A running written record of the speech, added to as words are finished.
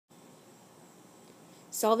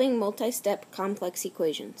Solving multi-step complex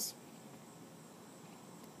equations.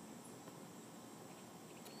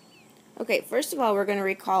 Okay, first of all, we're going to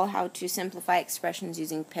recall how to simplify expressions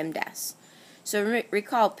using PEMDAS. So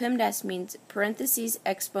recall, PEMDAS means parentheses,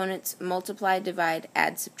 exponents, multiply, divide,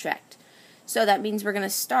 add, subtract. So that means we're going to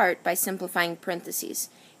start by simplifying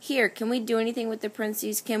parentheses. Here, can we do anything with the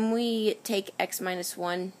parentheses? Can we take x minus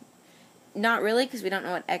 1? Not really, because we don't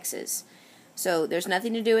know what x is. So there's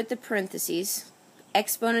nothing to do with the parentheses.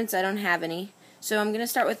 Exponents, I don't have any. So I'm going to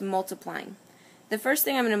start with multiplying. The first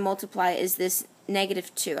thing I'm going to multiply is this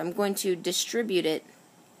negative 2. I'm going to distribute it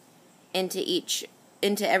into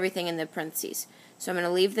everything in the parentheses. So I'm going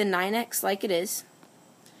to leave the 9x like it is,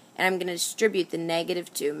 and I'm going to distribute the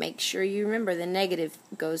negative 2. Make sure you remember the negative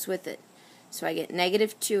goes with it. So I get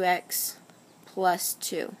negative 2x plus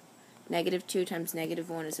 2. Negative 2 times negative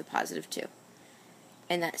 1 is a positive 2.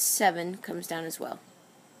 And that 7 comes down as well.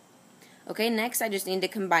 Okay, next I just need to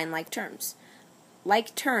combine like terms.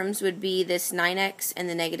 Like terms would be this 9x and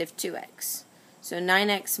the negative 2x. So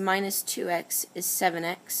 9x minus 2x is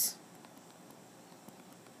 7x.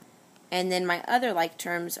 And then my other like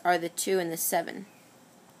terms are the 2 and the 7.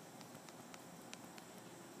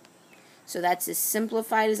 So that's as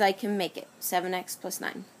simplified as I can make it. 7x plus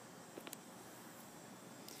 9.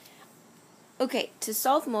 Okay, to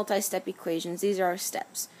solve multi-step equations, these are our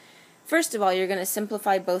steps. First of all, you're going to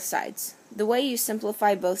simplify both sides. The way you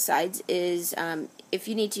simplify both sides is, if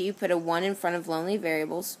you need to, you put a 1 in front of lonely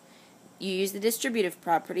variables. You use the distributive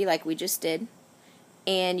property like we just did,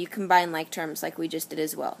 and you combine like terms like we just did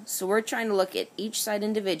as well. So we're trying to look at each side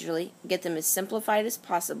individually, get them as simplified as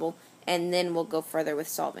possible, and then we'll go further with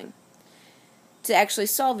solving. To actually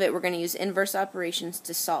solve it, we're going to use inverse operations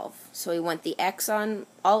to solve. So we want the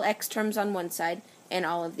all x terms on one side and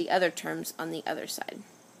all of the other terms on the other side.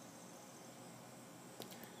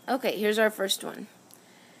 Okay, here's our first one.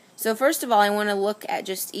 So first of all, I want to look at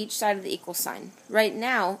just each side of the equal sign. Right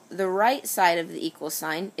now, the right side of the equal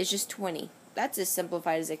sign is just 20. That's as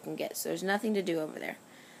simplified as it can get, so there's nothing to do over there.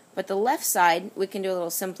 But the left side, we can do a little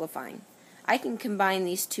simplifying. I can combine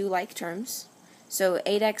these two like terms. So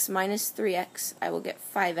 8x minus 3x, I will get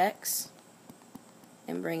 5x,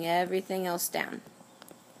 and bring everything else down.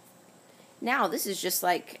 Now, this is just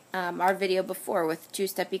like our video before with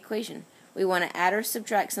two-step equation. We want to add or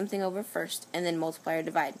subtract something over first, and then multiply or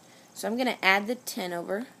divide. So I'm going to add the 10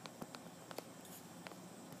 over,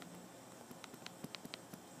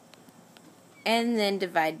 and then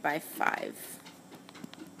divide by 5.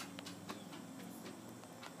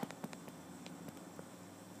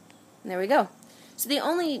 And there we go. So the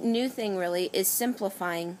only new thing really is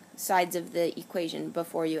simplifying sides of the equation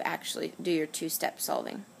before you actually do your two-step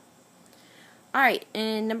solving. Alright,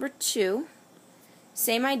 and number 2,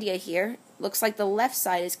 same idea here. Looks like the left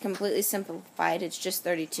side is completely simplified, it's just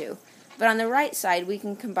 32. But on the right side, we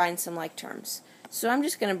can combine some like terms. So I'm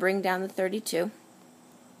just going to bring down the 32.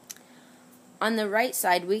 On the right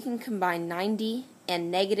side, we can combine 9d and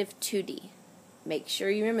negative 2d. Make sure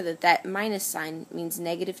you remember that that minus sign means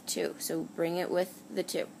negative 2, so bring it with the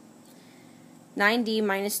 2. 9d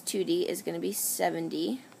minus 2d is going to be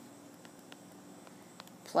 7d.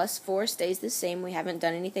 Plus 4 stays the same. We haven't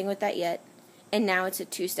done anything with that yet. And now it's a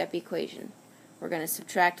two-step equation. We're going to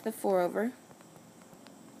subtract the 4 over.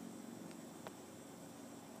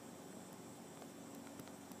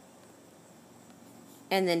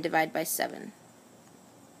 And then divide by 7.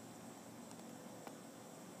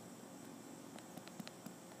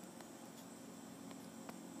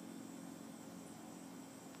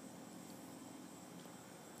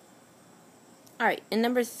 Alright, in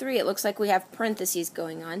number 3, it looks like we have parentheses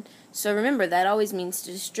going on. So remember, that always means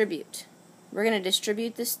to distribute. We're going to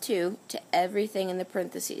distribute this 2 to everything in the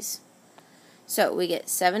parentheses. So we get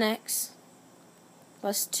 7x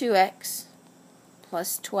plus 2x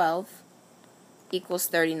plus 12 equals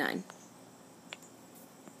 39.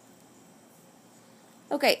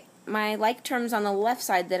 Okay, my like terms on the left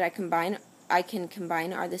side that I can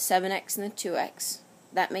combine are the 7x and the 2x.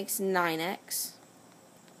 That makes 9x.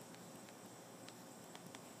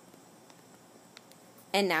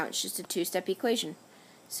 And now it's just a two-step equation.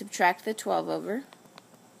 Subtract the 12 over.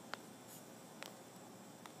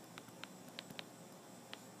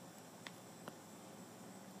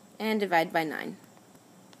 And divide by 9.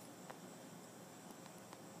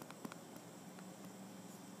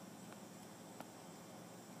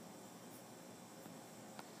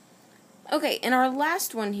 Okay, in our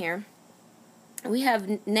last one here, we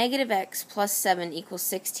have negative x plus 7 equals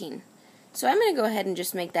 16. So I'm going to go ahead and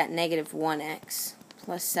just make that negative 1x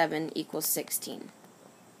plus 7 equals 16.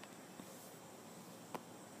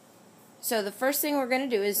 So the first thing we're going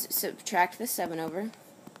to do is subtract the 7 over.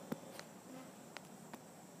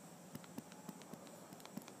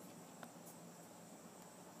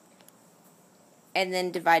 and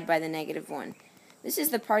then divide by the -1. This is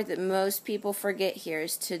the part that most people forget here,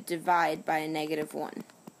 is to divide by a -1.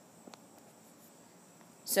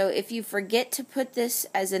 So if you forget to put this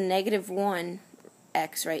as a -1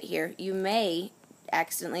 x right here, you may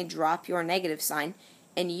accidentally drop your negative sign,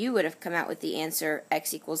 and you would have come out with the answer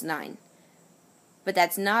x equals 9. But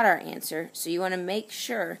that's not our answer, so you want to make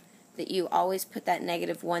sure that you always put that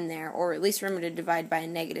 -1 there, or at least remember to divide by a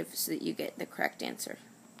negative so that you get the correct answer.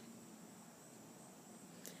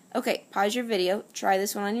 Okay, pause your video, try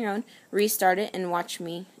this one on your own, restart it, and watch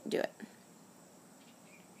me do it.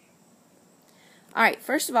 Alright,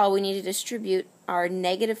 first of all, we need to distribute our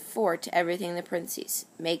 -4 to everything in the parentheses.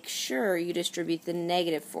 Make sure you distribute the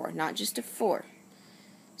 -4, not just a 4.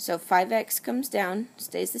 So 5x comes down,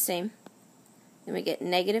 stays the same. Then we get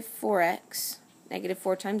 -4x,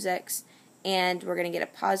 -4 times x, and we're going to get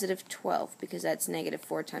a positive 12 because that's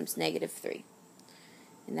 -4 times -3.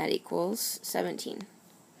 And that equals 17.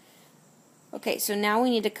 Okay, so now we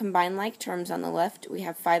need to combine like terms on the left. We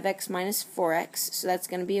have 5x minus 4x, so that's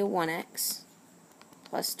going to be a 1x.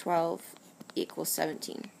 Plus 12 equals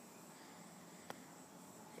 17.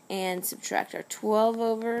 And subtract our 12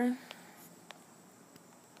 over.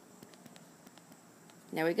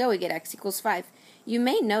 There we go, we get x equals 5. You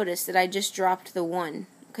may notice that I just dropped the 1.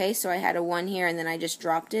 Okay, so I had a 1 here and then I just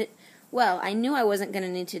dropped it. Well, I knew I wasn't going to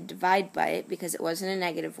need to divide by it because it wasn't a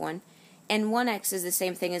 -1. And 1x is the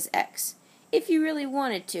same thing as x. If you really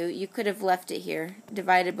wanted to, you could have left it here,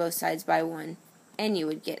 divided both sides by 1, and you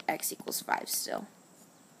would get x equals 5 still.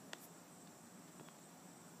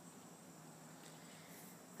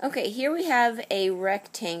 Okay, here we have a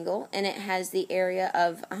rectangle, and it has the area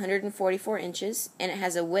of 144 inches, and it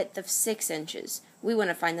has a width of 6 inches. We want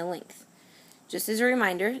to find the length. Just as a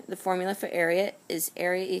reminder, the formula for area is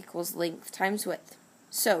area equals length times width.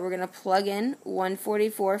 So we're going to plug in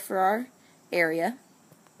 144 for our area.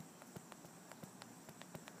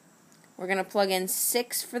 We're going to plug in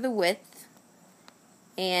 6 for the width,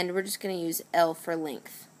 and we're just going to use L for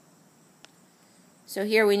length. So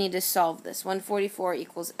here we need to solve this. 144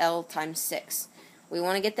 equals L times 6. We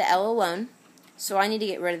want to get the L alone, so I need to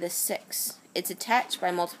get rid of this 6. It's attached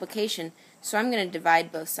by multiplication, so I'm going to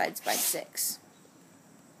divide both sides by 6.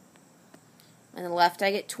 On the left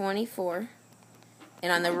I get 24, and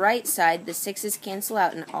on the right side the 6's cancel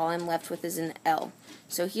out, and all I'm left with is an L.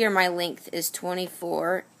 So here my length is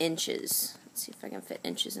 24 inches. Let's see if I can fit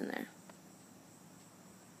inches in there.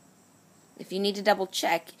 If you need to double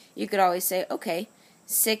check, you could always say, okay,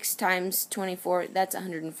 6 times 24, that's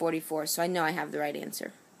 144, so I know I have the right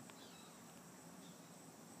answer.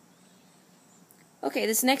 Okay,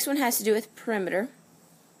 this next one has to do with perimeter.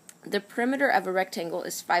 The perimeter of a rectangle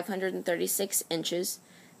is 536 inches.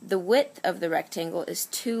 The width of the rectangle is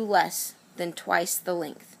 2 less than twice the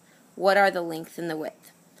length. What are the length and the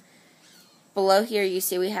width? Below here you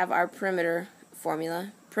see we have our perimeter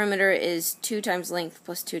formula. Perimeter is 2 times length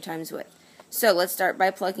plus 2 times width. So let's start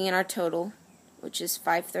by plugging in our total, which is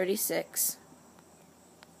 536.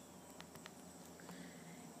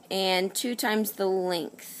 And 2 times the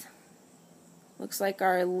length. Looks like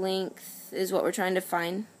our length is what we're trying to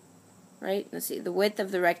find, right? Let's see, the width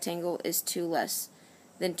of the rectangle is 2 less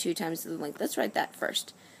than 2 times the length. Let's write that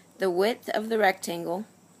first. The width of the rectangle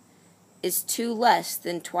is 2 less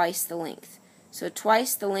than twice the length. So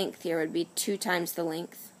twice the length here would be 2 times the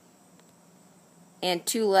length. And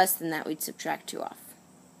 2 less than that, we'd subtract 2 off.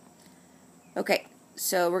 Okay,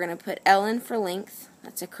 so we're going to put L in for length.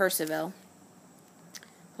 That's a cursive L.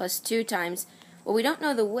 Plus 2 times, well, we don't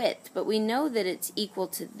know the width, but we know that it's equal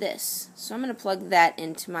to this. So I'm going to plug that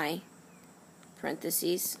into my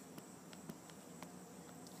parentheses.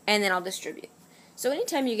 And then I'll distribute. So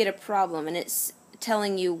anytime you get a problem and it's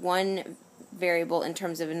telling you one variable in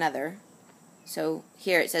terms of another, so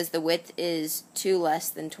here it says the width is 2 less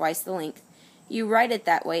than twice the length, you write it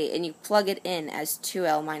that way and you plug it in as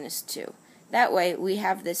 2L minus 2. That way we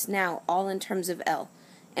have this now all in terms of L,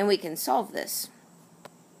 and we can solve this.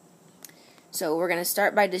 So we're going to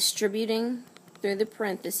start by distributing through the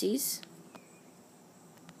parentheses.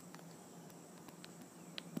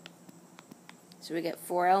 So we get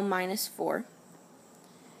 4L minus 4.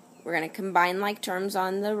 We're going to combine like terms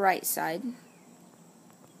on the right side.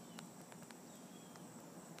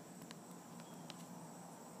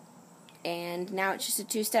 And now it's just a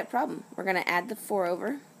two-step problem. We're going to add the 4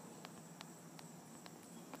 over.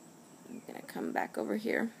 I'm going to come back over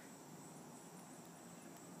here.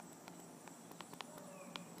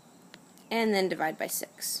 And then divide by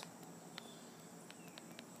 6.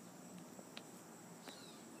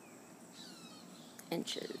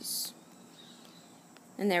 Inches.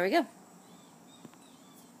 And there we go.